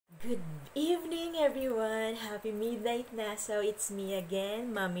Good evening, everyone. Happy midnight na. So, it's me again,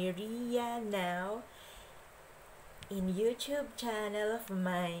 Mami Ria, now in YouTube channel of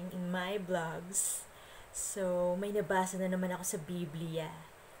mine, in my blogs. So, may nabasa na naman ako sa Biblia.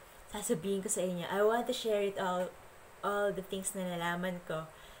 Sasabihin ko sa inyo, I want to share it all the things na nalaman ko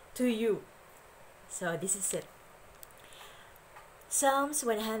to you. So, this is it. Psalms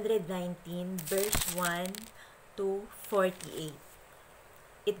 119, verse 1 to 48.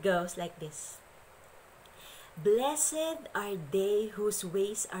 It goes like this. Blessed are they whose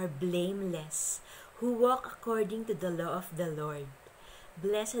ways are blameless, who walk according to the law of the Lord.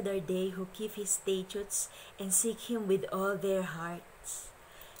 Blessed are they who keep his statutes and seek him with all their hearts.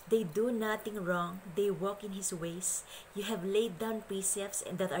 They do nothing wrong, they walk in his ways. You have laid down precepts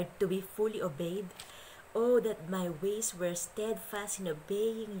and that are to be fully obeyed. Oh, that my ways were steadfast in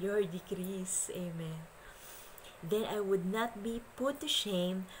obeying your decrees. Amen. Then I would not be put to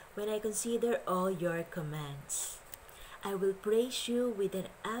shame when I consider all your commands. I will praise you with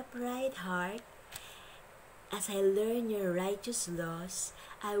an upright heart. As I learn your righteous laws,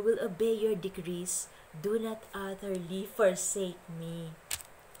 I will obey your decrees. Do not utterly forsake me.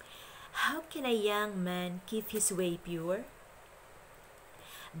 How can a young man keep his way pure?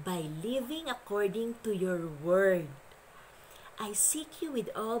 By living according to your word. I seek you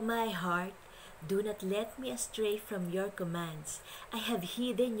with all my heart. Do not let me astray from your commands. I have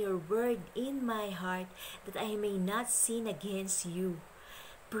hidden your word in my heart that I may not sin against you.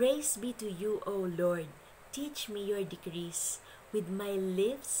 Praise be to you, O Lord. Teach me your decrees. With my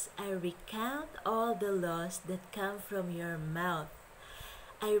lips I recount all the laws that come from your mouth.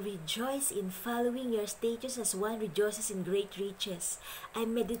 I rejoice in following your statutes as one rejoices in great riches. I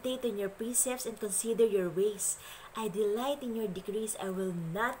meditate on your precepts and consider your ways. I delight in your decrees. I will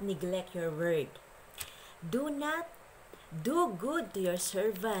not neglect your word. Do good to your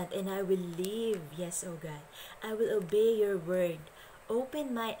servant, and I will live. Yes, O God. I will obey your word.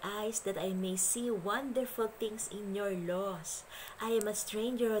 Open my eyes that I may see wonderful things in your laws. I am a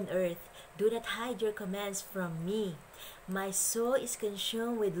stranger on earth. Do not hide your commands from me. My soul is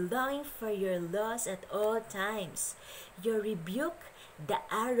consumed with longing for your laws at all times. Your rebuke the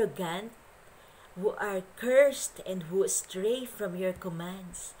arrogant who are cursed and who stray from your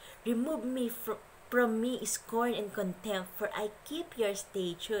commands. Remove me from me scorn and contempt, for I keep your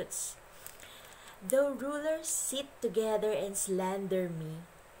statutes. Though rulers sit together and slander me,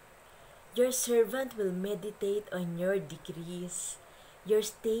 your servant will meditate on your decrees. Your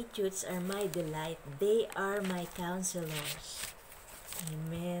statutes are my delight. They are my counselors.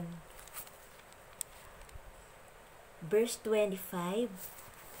 Amen. Verse 25.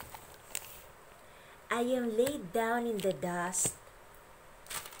 I am laid down in the dust.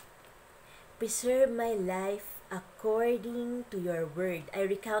 Preserve my life according to your word. I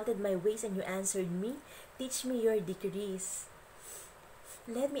recounted my ways and you answered me. Teach me your decrees.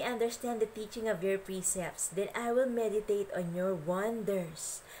 Let me understand the teaching of your precepts. Then I will meditate on your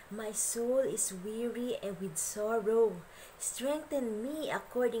wonders. My soul is weary and with sorrow. Strengthen me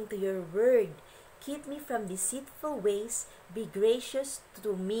according to your word. Keep me from deceitful ways. Be gracious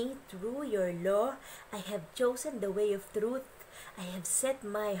to me through your law. I have chosen the way of truth. I have set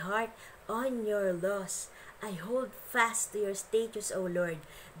my heart on your laws. I hold fast to your statutes, O Lord.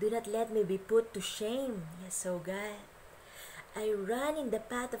 Do not let me be put to shame. Yes, O God. I run in the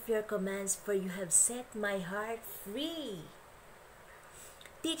path of your commands, for you have set my heart free.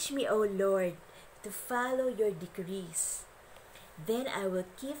 Teach me, O Lord, to follow your decrees. Then I will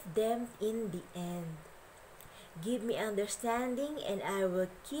keep them in the end. Give me understanding, and I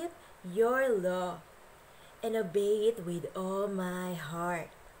will keep your law and obey it with all my heart.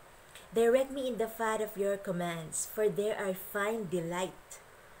 Direct me in the path of your commands, for there I find delight.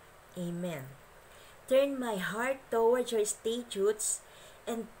 Amen. Turn my heart towards your statutes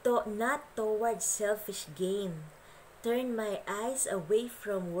and not towards selfish gain. Turn my eyes away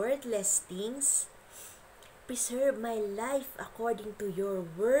from worthless things. Preserve my life according to your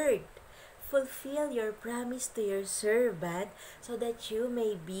word. Fulfill your promise to your servant so that you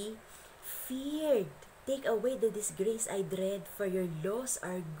may be feared. Take away the disgrace I dread, for your laws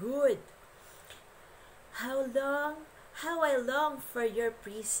are good. How I long for your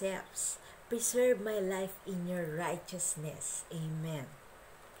precepts. Preserve my life in your righteousness. Amen.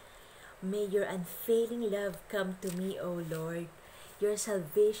 May your unfailing love come to me, O Lord, your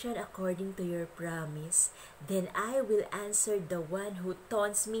salvation according to your promise. Then I will answer the one who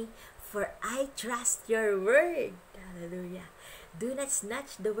taunts me, for I trust your word. Hallelujah. Do not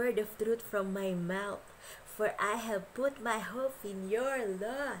snatch the word of truth from my mouth, for I have put my hope in your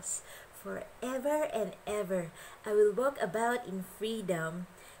laws. Forever and ever I will walk about in freedom.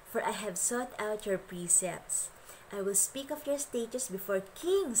 For I have sought out your precepts. I will speak of your statutes before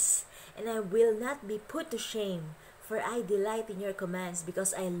kings, and I will not be put to shame. For I delight in your commands,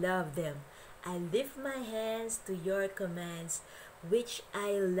 because I love them. I lift my hands to your commands, which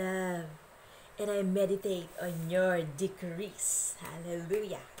I love, and I meditate on your decrees.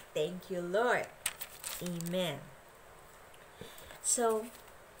 Hallelujah. Thank you, Lord. Amen. So,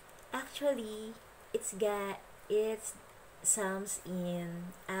 actually, it's Psalms in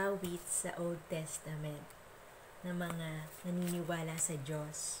awit sa Old Testament na mga naniniwala sa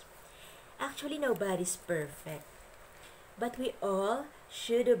Diyos. Actually, nobody's perfect. But we all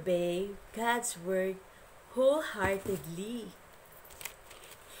should obey God's word wholeheartedly.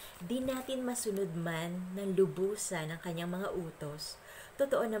 Di natin masunod man ng lubusan ng kanyang mga utos,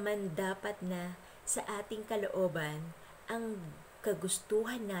 totoo naman dapat na sa ating kalooban ang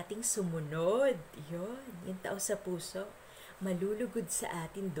kagustuhan nating sumunod. Yung taos sa puso. Malulugod sa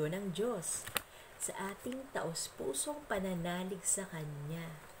atin doon ang Diyos. Sa ating taos-pusong pananalig sa Kanya.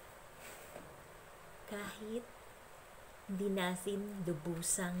 Kahit hindi natin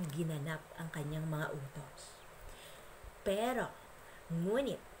lubusang ginanap ang Kanyang mga utos. Pero,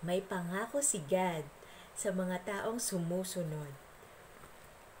 ngunit may pangako si God sa mga taong sumusunod.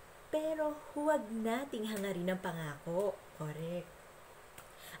 Pero huwag nating hangarin ang pangako. Correct.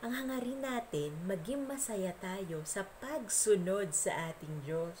 Ang hangarin natin, maging masaya tayo sa pagsunod sa ating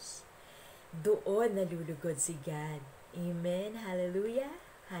Diyos. Doon nalulugod si God. Amen. Hallelujah.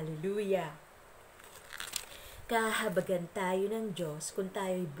 Hallelujah. Kahabagan tayo ng Diyos kung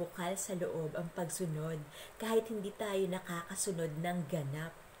tayo'y bukal sa loob ang pagsunod kahit hindi tayo nakakasunod ng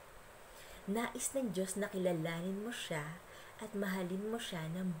ganap. Nais ng Diyos na kilalanin mo siya at mahalin mo siya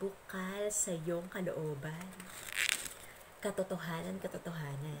ng bukal sa iyong kalooban. Katotohanan,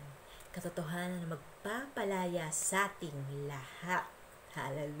 katotohanan. Katotohanan na magpapalaya sa ating lahat.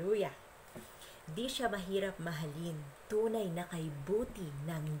 Hallelujah. Di siya mahirap mahalin. Tunay na kaibuti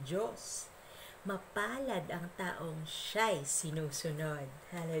ng Diyos. Mapalad ang taong siya'y sinusunod.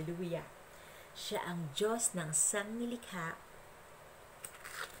 Hallelujah. Siya ang Diyos ng sangnilikha,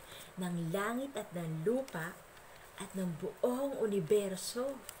 ng langit at ng lupa, at ng buong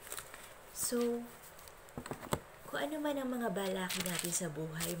universo. So, kung ano man ang mga balaki natin sa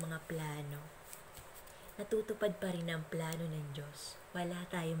buhay, mga plano, natutupad pa rin ang plano ng Diyos. Wala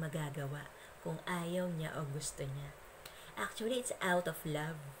tayong magagawa kung ayaw niya o gusto niya. Actually, it's out of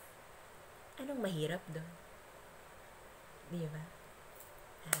love. Anong mahirap doon? Di ba?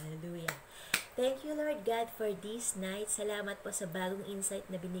 Hallelujah. Thank you, Lord God, for this night. Salamat po sa bagong insight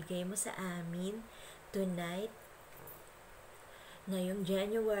na binigay mo sa amin tonight. Ngayong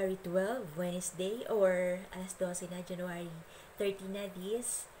January 12, Wednesday, or alas 12 na, January 13 na,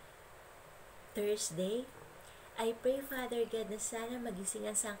 this Thursday. I pray, Father God, na sana magising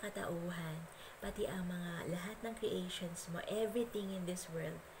ang sangkatauhan, pati ang mga lahat ng creations mo, everything in this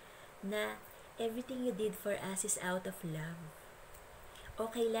world, na everything you did for us is out of love.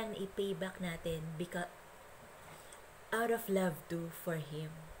 Okay lang na i-pay back natin because out of love too for Him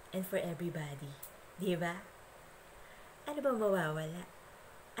and for everybody. Di ba? Ano ba mawawala?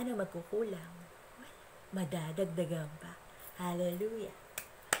 Ano magkukulang? Well, madadagdagan pa. Hallelujah.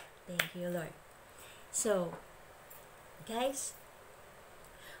 Thank you, Lord. So, guys,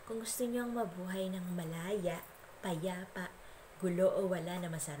 kung gusto niyong mabuhay ng malaya, payapa, gulo o wala na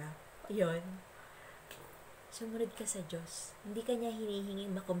masarap, yun, sumunod ka sa Diyos. Hindi ka niya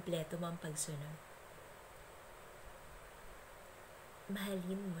hinihinging makompleto mo ang pagsunod.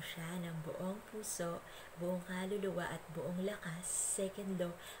 Mahalin mo siya ng buong puso, buong kaluluwa at buong lakas. Second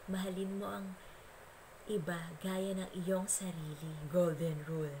law, mahalin mo ang iba gaya ng iyong sarili. Golden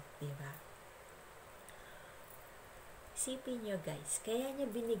rule, di ba? Isipin nyo guys, kaya niya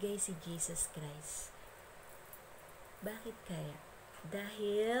binigay si Jesus Christ. Bakit kaya?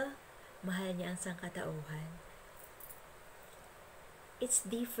 Dahil mahal niya ang sangkatauhan. It's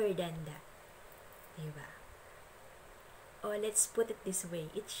deeper than that. Diba? Or let's put it this way,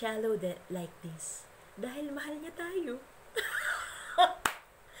 it's shallow like this. Dahil mahal niya tayo.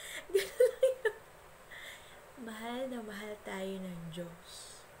 Mahal na mahal tayo ng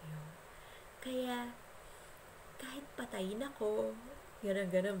Diyos. Yun. Kaya, kahit patayin ako,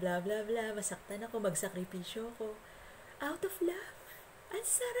 ganun, bla bla bla, masaktan ako, magsakripisyo ako, out of love. Ang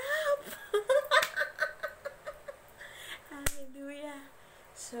sarap! Hallelujah!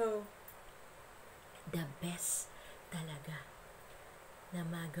 So, the best talaga na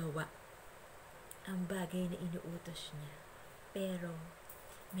magawa ang bagay na inuutos niya. Pero,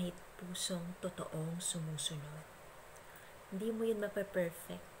 may pusong totoong sumusunod. Hindi mo yun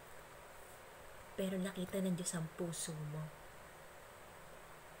mapaperfect. Pero nakita ng Diyos ang puso mo.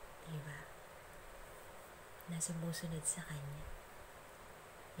 Diba? Na sumusunod sa Kanya.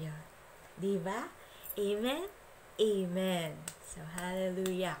 Yun. Diba? Amen? Amen. So,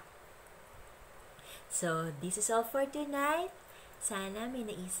 hallelujah. So, this is all for tonight. Sana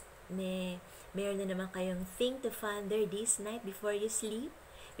meron na naman kayong thing to ponder this night before you sleep,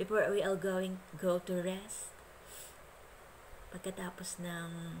 before we all go to rest. Pagkatapos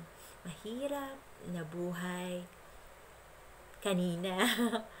ng mahirap na buhay kanina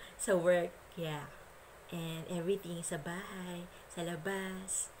sa work, yeah. And everything sa bahay, sa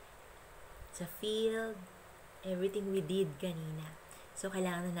labas, sa field, everything we did kanina. So,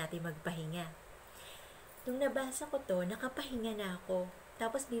 kailangan na natin magpahinga. Nung nabasa ko to, nakapahinga na ako.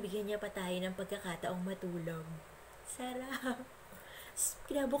 Tapos bibigyan niya pa tayo ng pagkakataong matulog. Sarap.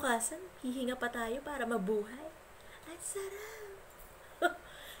 Kinabukasan, hihinga pa tayo para mabuhay. Ang sarap.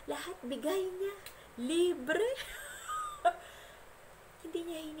 Lahat bigay niya. Libre. Hindi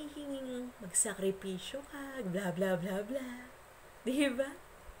niya hinihinging magsakripisyo ka, bla bla bla bla. Diba?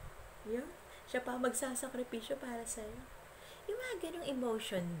 Yun. Siya pa magsasakripisyo para sa'yo. Yung mga ganong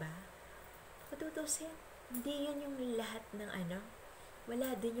emotion ba? Matutusin, hindi yan yung lahat ng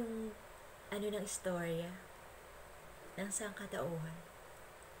wala din yung ng istorya ng sangkatauhan.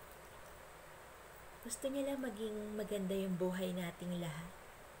 Gusto niya lang maging maganda yung buhay nating lahat.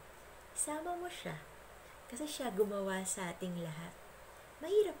 Isama mo siya. Kasi siya gumawa sa ating lahat.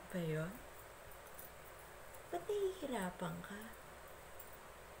 Mahirap ba yun? Ba't nahihirapan ka?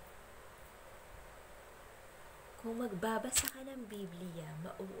 Kung magbabasa ka ng Biblia,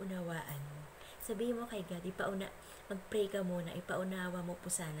 mauunawaan mo. Sabihin mo kay God, mag-pray ka muna, ipaunawa mo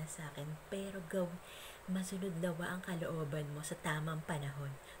po sana sa akin, pero masunod nawa ang kalooban mo sa tamang panahon,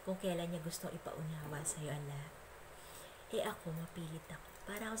 kung kailan niya gustong ipaunawa sa iyo ang lahat. Ako, mapilit ako.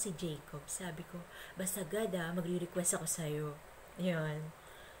 Para ako si Jacob, sabi ko, basta God magre-request ako sa iyo. Yun.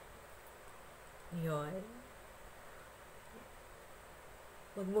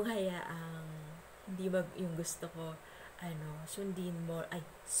 Huwag mong hayaang hindi yung gusto ko,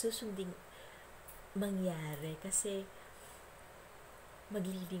 susundin mangyari kasi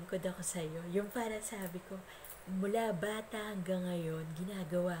maglilingkod ako sa'yo. Yung para sabi ko, mula bata hanggang ngayon,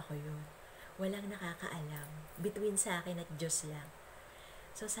 ginagawa ko yun. Walang nakakaalam. Between sa akin at Diyos lang.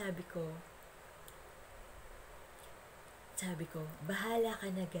 So sabi ko, bahala ka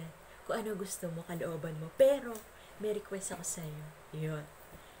na God. Kung ano gusto mo, kalooban mo. Pero, may request ako sa'yo. Yun.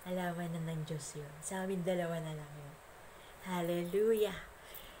 Alaman na ng Diyos yun. Sa amin dalawa na lang yun. Hallelujah!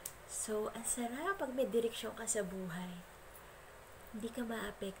 So, ang sarap pag may direksyon ka sa buhay. Hindi ka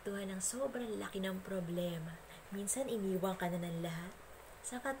maapektuhan ng sobrang laki ng problema. Minsan, iniwan ka na ng lahat.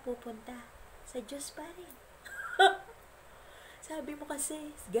 Saan ka pupunta? Sa Diyos pa rin. Sabi mo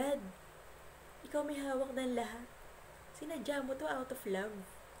kasi, God, ikaw may hawak ng lahat. Sinadya mo to out of love.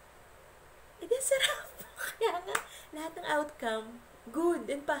 Di sarap. Kaya nga, lahat ng outcome, good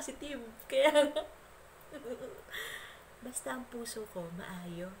and positive. Kaya nga, basta ang puso ko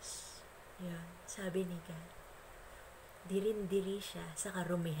maayos. Yan, sabi ni God. Dirin-diri siya sa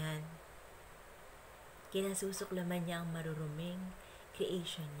karumihan. Kinasusuklaman niya ang maruruming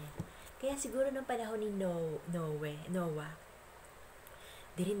creation niya. Kaya siguro ng panahon ni Noah,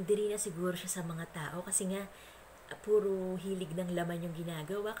 dirin-diri na siguro siya sa mga tao kasi nga puro hilig ng laman yung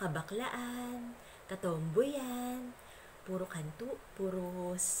ginagawa, kabaklaan, katomboyan, puro kanto,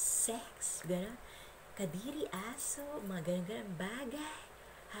 puro sex, gano'n. Kadiri, aso, mga ganun bagay,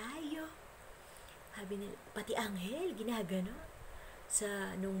 hayop. Sabi nila, pati anghel, ginagano.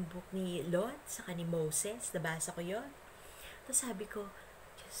 Sa nung book ni Lot, saka ni Moses, nabasa ko yon. Tapos sabi ko,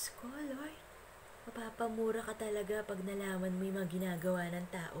 Diyos ko, Lord, mapapamura ka talaga pag nalaman mo yung mga ginagawa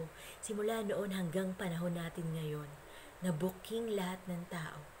ng tao. Simula noon hanggang panahon natin ngayon, na booking lahat ng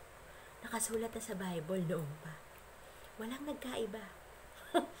tao. Nakasulat na sa Bible noon pa. Walang nagkaiba.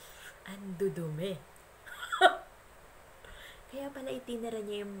 Ang dudumi. Kaya pala itinara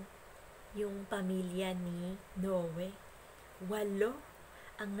niya yung pamilya ni Noe. 8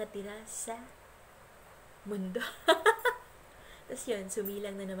 ang natira sa mundo. Tapos yun,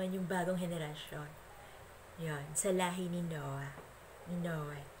 sumilang na naman yung bagong henerasyon. Yun, sa lahi ni Noah. Ni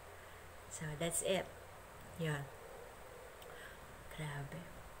Noe. So, that's it. Yun. Grabe.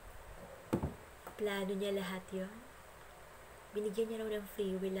 Plano niya lahat yun. Binigyan niya raw ng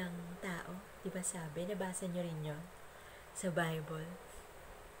free will ang tao. Diba sabi? Nabasa niyo rin yun sa Bible.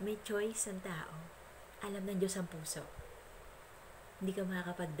 May choice ang tao. Alam ng Diyos ang puso. Hindi ka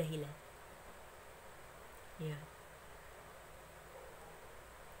makakapagdahilan. Yan.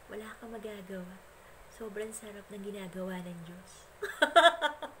 Wala kang magagawa. Sobrang sarap ng ginagawa ng Diyos.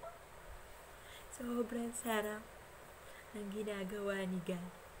 Sobrang sarap ng ginagawa ni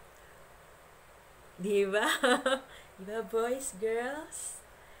God. Di ba? Di ba, boys, girls?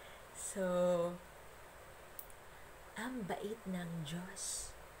 So, ang bait ng Diyos.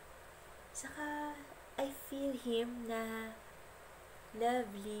 Saka, I feel Him na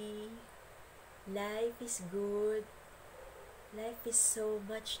lovely, life is good, life is so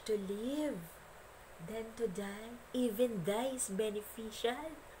much to live than to die. Even die is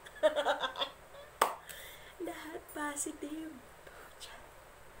beneficial. Lahat positive.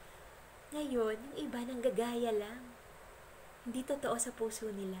 Ngayon, yung iba nang gagaya lang. Hindi totoo sa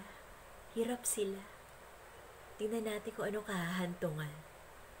puso nila. Hirap sila. Tingnan natin kung anong kahahantungan.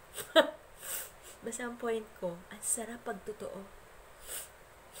 Basta ang point ko, ang sarap pag totoo.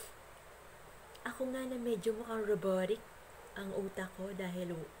 Ako nga na medyo mukhang robotic ang utak ko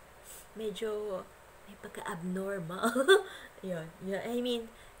dahil medyo may pagka-abnormal. Yun. I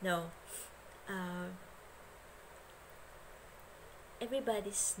mean, no.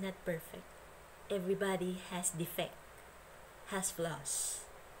 Everybody's not perfect. Everybody has defect. Has flaws.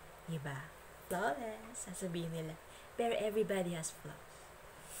 Diba? Flawless, sasabihin nila. Pero everybody has flaws.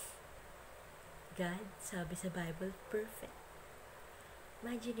 God, sabi sa Bible, perfect.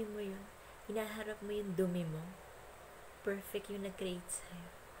 Imagine mo yun. Hinaharap mo yung dumi mo. Perfect yung nag-create sa'yo.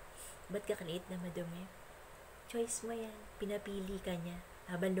 Ba't ka create na madumi? Choice mo yan. Pinapili ka niya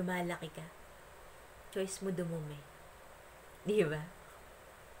habang lumalaki ka. Choice mo dumumi. Di ba?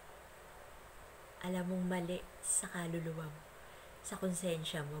 Alam mong mali sa kaluluwa mo. Sa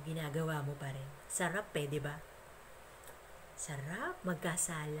konsensya mo, ginagawa mo pa rin. Sarap di ba? Sarap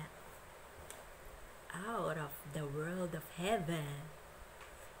magkasala. Out of the world of heaven.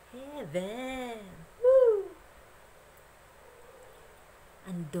 Heaven! Woo!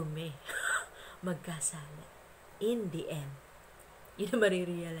 Ang dumi. Magkasala. In the end. Yun ang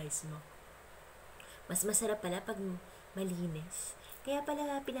marirealize mo. Mas masarap pala pag malinis. Kaya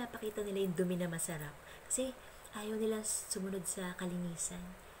pala pinapakita nila yung dumi na masarap. Kasi ayaw nila sumunod sa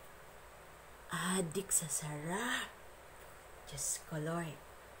kalinisan. Adik sa sarap. Diyos ko, Lord.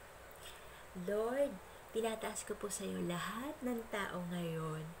 Lord, tinataas ko po sa iyo lahat ng tao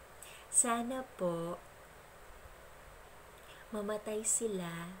ngayon. Sana po mamatay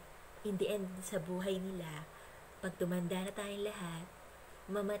sila in the end sa buhay nila. Pag tumanda na tayong lahat,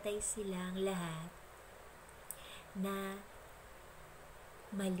 mamatay silang lahat na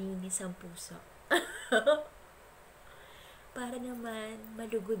malinis ang puso. Para naman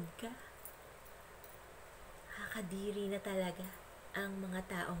malugod ka. Kakadiri na talaga ang mga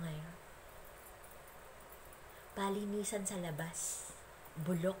tao ngayon. Palinisan sa labas,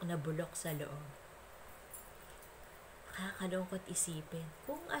 bulok na bulok sa loob. Kakalungkot isipin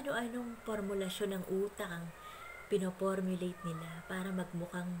kung ano-anong formulasyon ng utak ang pinoformulate nila para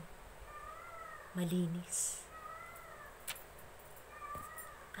magmukhang malinis.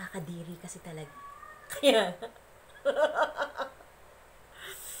 Kakadiri kasi talaga. Kaya,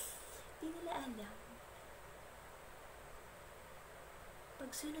 di nila alam.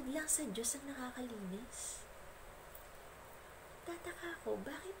 Pagsunod lang sa Diyos ang nakakalinis. Tataka ko,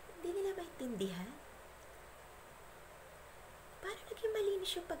 bakit hindi nila maintindihan? Paano naging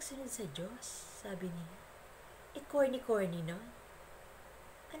malinis yung pagsunod sa Diyos? Sabi nila. Corny-corny nun.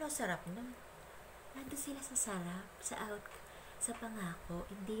 Ano sarap nun? Nandun sila sa sarap, sa pangako,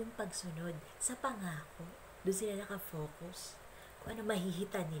 hindi yung pagsunod. Sa pangako, doon sila nakafocus. Kung ano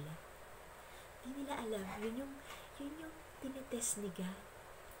mahihita nila. Hindi nila alam, yun yung tinetest ni God.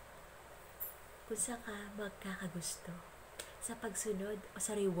 Kung saan ka magkakagusto. Sa pagsunod o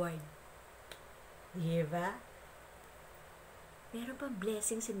sa reward. Diba? Meron pang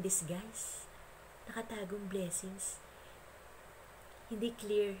blessings in disguise. Nakatagong blessings. Hindi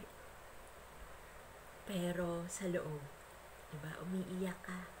clear. Pero sa loob. Diba? Umiiyak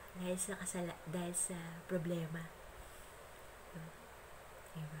ka dahil sa problema.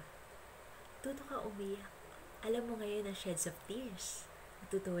 Diba? Tuto ka umiyak. Alam mo ngayon ang sheds of tears.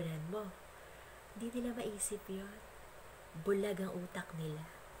 Natutunan mo. Hindi nila maisip yun. Bulag ang utak nila.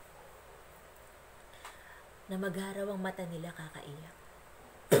 Na magharaw ang mata nila kakaiyak.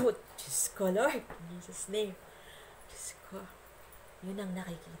 Diyos ko, Lord. In Jesus' name. Diyos ko. Yun ang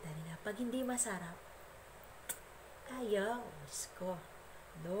nakikita nila. Pag hindi masarap, ayaw. Diyos ko.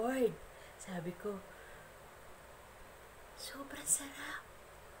 Lord. Sabi ko, sobrang sarap.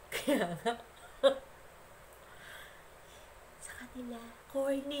 Kaya nga. Sa kanila,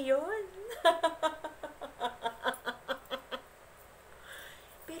 corny yun.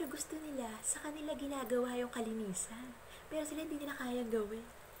 Pero gusto nila, sa kanila ginagawa yung kalinisan. Pero sila hindi nila kayang gawin.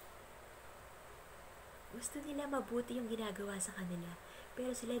 Gusto nila mabuti yung ginagawa sa kanila.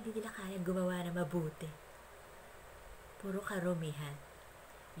 Pero sila hindi nila kayang gumawa na mabuti. Puro karumihan.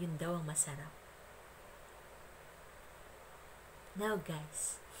 Yun daw ang masarap. Now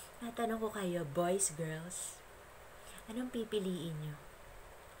guys, natanong ko kayo, boys, girls, anong pipiliin nyo?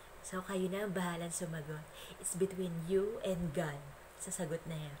 So, kayo na ang bahalang sumagot. It's between you and God. Sasagot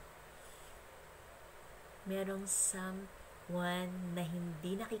na yan. Merong someone na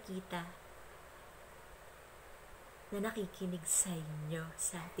hindi nakikita na nakikinig sa inyo,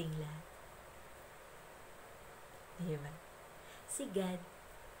 sa ating lahat. Diba? Si God,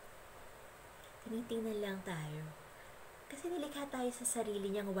 tinitingnan lang tayo. Kasi nilikha tayo sa sarili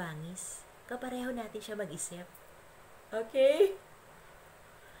niyang wangis. Kapareho natin siya mag-isip. Okay?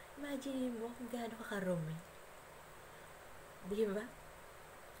 Imagine mo kung gaano ka karumi. Diba?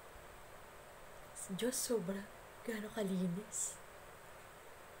 Diyos, sobra. Gaano kalinis.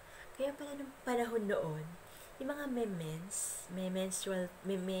 Kaya pala nung panahon noon, yung mga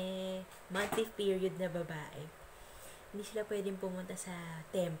may monthly period na babae, hindi sila pwedeng pumunta sa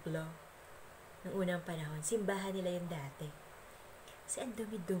templo ng unang panahon. Simbahan nila yung dati. Kasi ang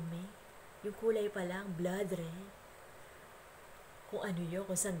dumi-dumi. Yung kulay pa lang, blood red. Kung ano yun,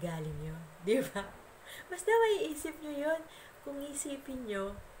 kung saan galing yun. Di ba? Basta may isip nyo yun. Kung isipin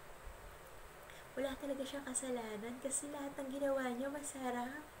nyo, wala talaga siyang kasalanan kasi lahat ng ginawa nyo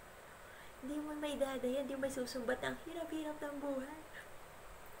masarap. Hindi mo may dadayan, hindi mo may susumbat. Ang hirap-hirap ng buhay.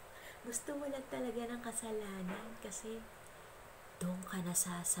 Gusto mo lang talaga ng kasalanan kasi doon ka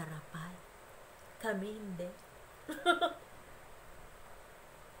nasasarapan. Kami hindi.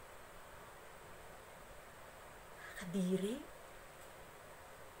 Kadiri.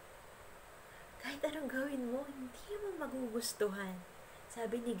 Kahit anong gawin mo, hindi mo magugustuhan.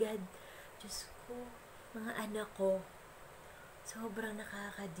 Sabi ni God, Diyos ko, mga anak ko, sobrang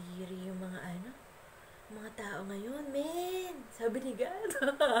nakakadiri yung mga tao ngayon, men. Sabi ni God.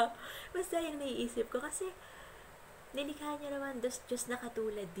 Basta yung naiisip ko kasi nilikha niya naman Diyos na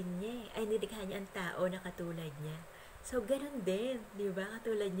katulad din niya eh. Ay, nilikha niya ang tao na katulad niya. So, ganun din. Di ba?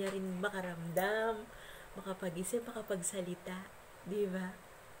 Katulad niya rin makaramdam, makapag-isip, makapagsalita. Di ba?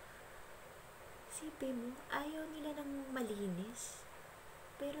 Isipin mo, ayaw nila ng malinis.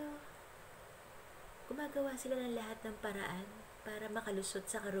 Pero, gumagawa sila ng lahat ng paraan para makalusot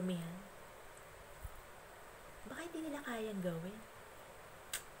sa karumihan. Baka hindi nila kayang gawin.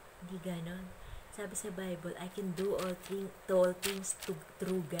 Hindi ganon. Sabi sa Bible, I can do all things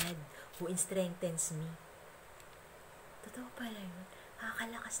through God who strengthens me. Totoo pala yun.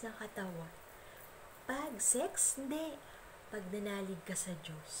 Nakakalakas ng katawan. Pag sex, hindi. Pag nanalig ka sa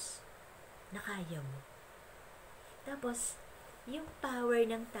Diyos, na kaya mo. Tapos, yung power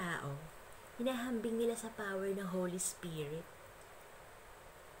ng tao, hinahambing nila sa power ng Holy Spirit.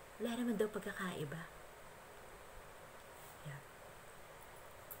 Wala naman daw pagkakaiba. Yeah.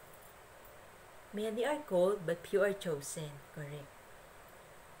 Many are called, but few are chosen. Correct.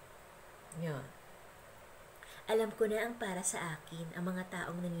 Yun. Alam ko na ang para sa akin, ang mga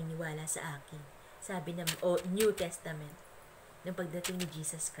taong naniniwala sa akin. Sabi ng New Testament, ng pagdating ni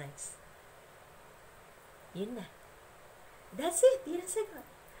Jesus Christ. Yun na. That's it. Yun ang sagot.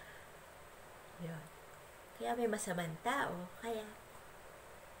 Yun. Kaya may masamang tao, kaya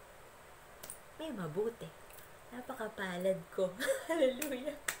may mabuti. Napakapalad ko.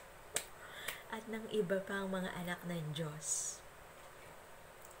 Hallelujah. At ng iba pang mga anak ng Diyos.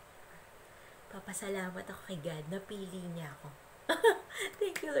 Papasalamat ako kay God, napili niya ako.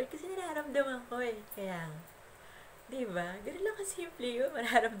 Thank you, Lord, kasi nararamdaman ko eh. Kaya, di ba? Ganun lang kasimple yun,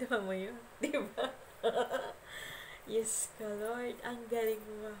 mararamdaman mo yun. Di ba? Yes ka, Lord, ang galing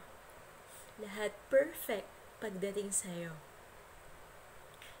mo. Lahat perfect pagdating sa'yo.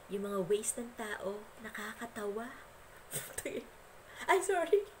 Yung mga ways ng tao, nakakatawa. Ay,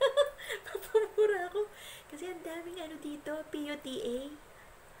 sorry. Papamura ako. Kasi ang daming dito, PUTA.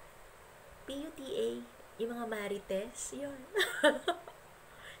 PUTA. Yung mga marites. Yun.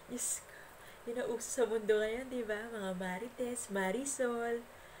 Yes. Yun ang uso sa mundo ngayon, di ba? Mga marites, marisol.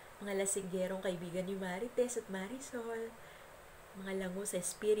 Mga lasinggerong kaibigan ni Marites at Marisol. Mga lango sa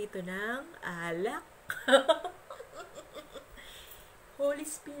espiritu ng alak. Holy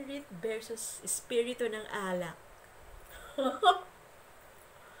Spirit versus espiritu ng alak.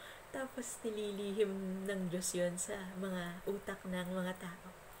 Tapos nililihim ng Diyos yun sa mga utak ng mga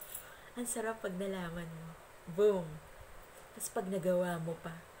tao. Ang sarap pag nalaman mo. Boom. Tapos pag nagawa mo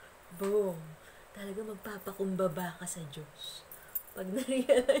pa. Boom. Talaga magpapakumbaba ka sa Diyos. Pag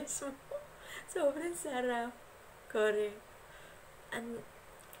na-realize mo, sobrang sarap. Correct.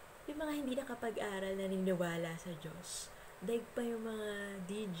 Yung mga hindi nakapag-aral na niniwala sa Diyos, daig pa yung mga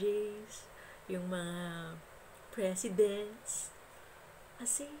DJs, yung mga presidents.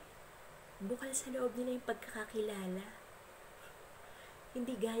 Kasi, bukal sa loob nila yung pagkakakilala.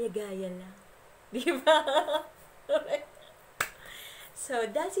 Hindi gaya-gaya lang. Di ba? So,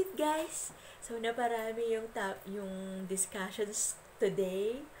 that's it guys. So, naparami yung discussions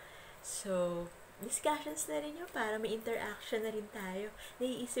today. So, discussions na rin yun para may interaction na rin tayo.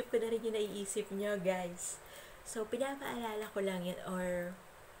 Naiisip ko na rin yung naiisip nyo, guys. So, pinapaalala ko lang yun, or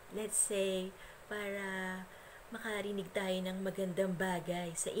let's say, para makarinig tayo ng magandang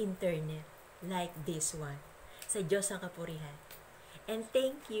bagay sa internet, like this one, sa Diyos ang Kapurihan. And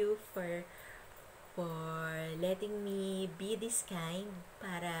thank you for letting me be this kind,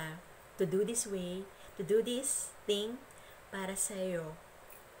 para to do this way, to do this thing para sa'yo.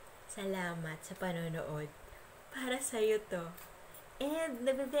 Salamat sa panonood. Para sa'yo to. And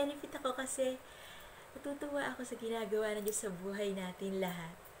nabe-benefit ako kasi natutuwa ako sa ginagawa ng Diyos sa buhay natin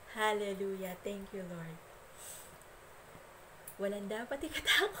lahat. Hallelujah. Thank you, Lord. Walang dapat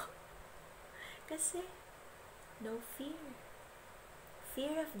ikatakot. Kasi, no fear.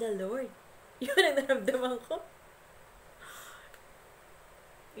 Fear of the Lord. Yun ang naramdaman ko.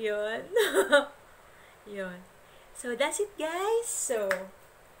 Yun. Yun. So, that's it, guys. So,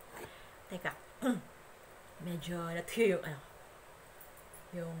 teka. Medyo natuyo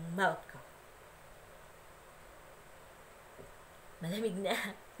yung mouth ko. Malamig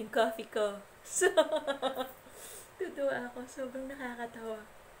na yung coffee ko. So, tutuwa ako. Sobrang nakakatawa.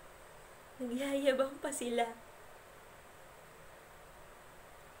 Nagyayabang pa sila.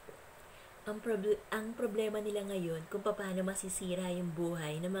 Ang problema nila ngayon kung paano masisira yung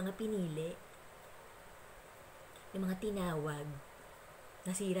buhay ng mga pinili, yung mga tinawag,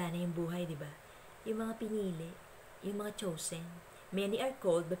 nasira na yung buhay, di ba? Yung mga pinili, yung mga chosen. Many are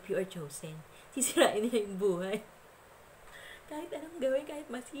called but few are chosen. Sisirain nila yung buhay. Kahit anong gawin, kahit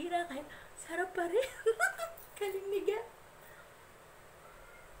masira, kahit sarap pa rin. Kaliniga.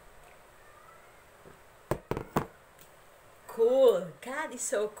 Cool. God is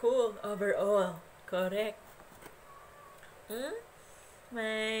so cool overall. Correct.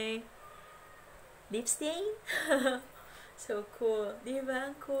 My lip stain? So cool. Di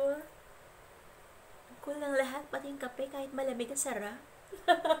ba? Ang cool. Ang cool ng lahat. Pati yung kape kahit malamig ang sarap.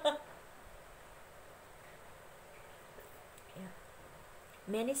 Yeah.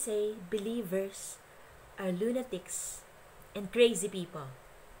 Many say believers are lunatics and crazy people.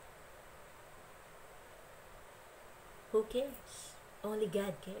 Who cares? Only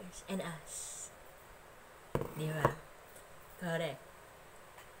God cares. And us. Di ba? Correct.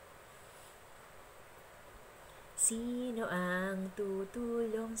 Sino ang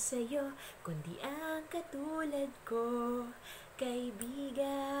tutulong sa'yo, kundi ang katulad ko? Kaibigan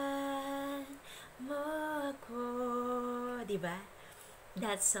mo ako. Di ba?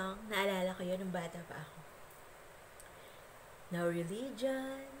 That song, naalala ko yun nung bata pa ako. No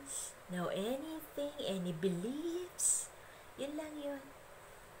religions, no anything, any beliefs. Yun lang yun.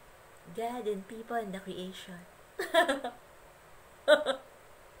 God and people and the creation.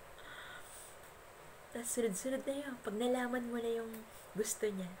 Tapos sunod-sunod na yun. Pag nalaman mo na yung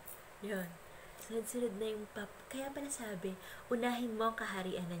gusto niya, yun. Sunod-sunod na yung Kaya pala sabi, unahin mo ang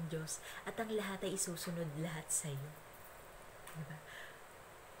kaharian ng Diyos at ang lahat ay isusunod lahat sa'yo. Diba?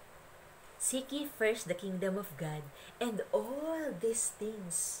 Seek ye first the kingdom of God, and all these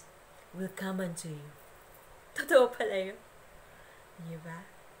things will come unto you. Totoo pala yun. Diba?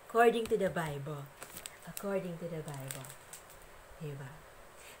 According to the Bible. According to the Bible. Diba?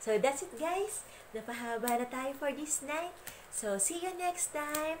 So, that's it, guys. Napahaba na tayo for this night. So, see you next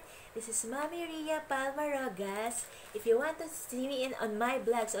time. This is Mami Ria Palma Rogas. If you want to see me on my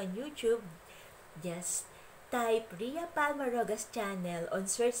vlogs on YouTube, just type Ria Palma Rogas channel on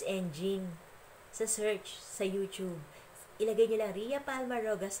search engine. Sa search sa YouTube. Ilagay nyo lang Ria Palma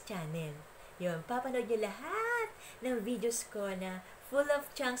Rogas channel. Yun, papanood nyo lahat ng videos ko na full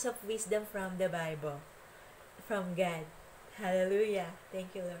of chunks of wisdom from the Bible. From God. Hallelujah.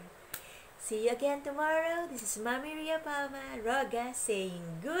 Thank you, Lord. See you again tomorrow. This is Mami Ria Palma Rogas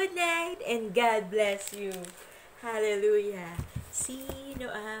saying good night and God bless you. Hallelujah.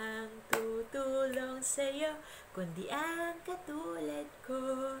 Sino ang tutulong sa'yo, kundi ang katulad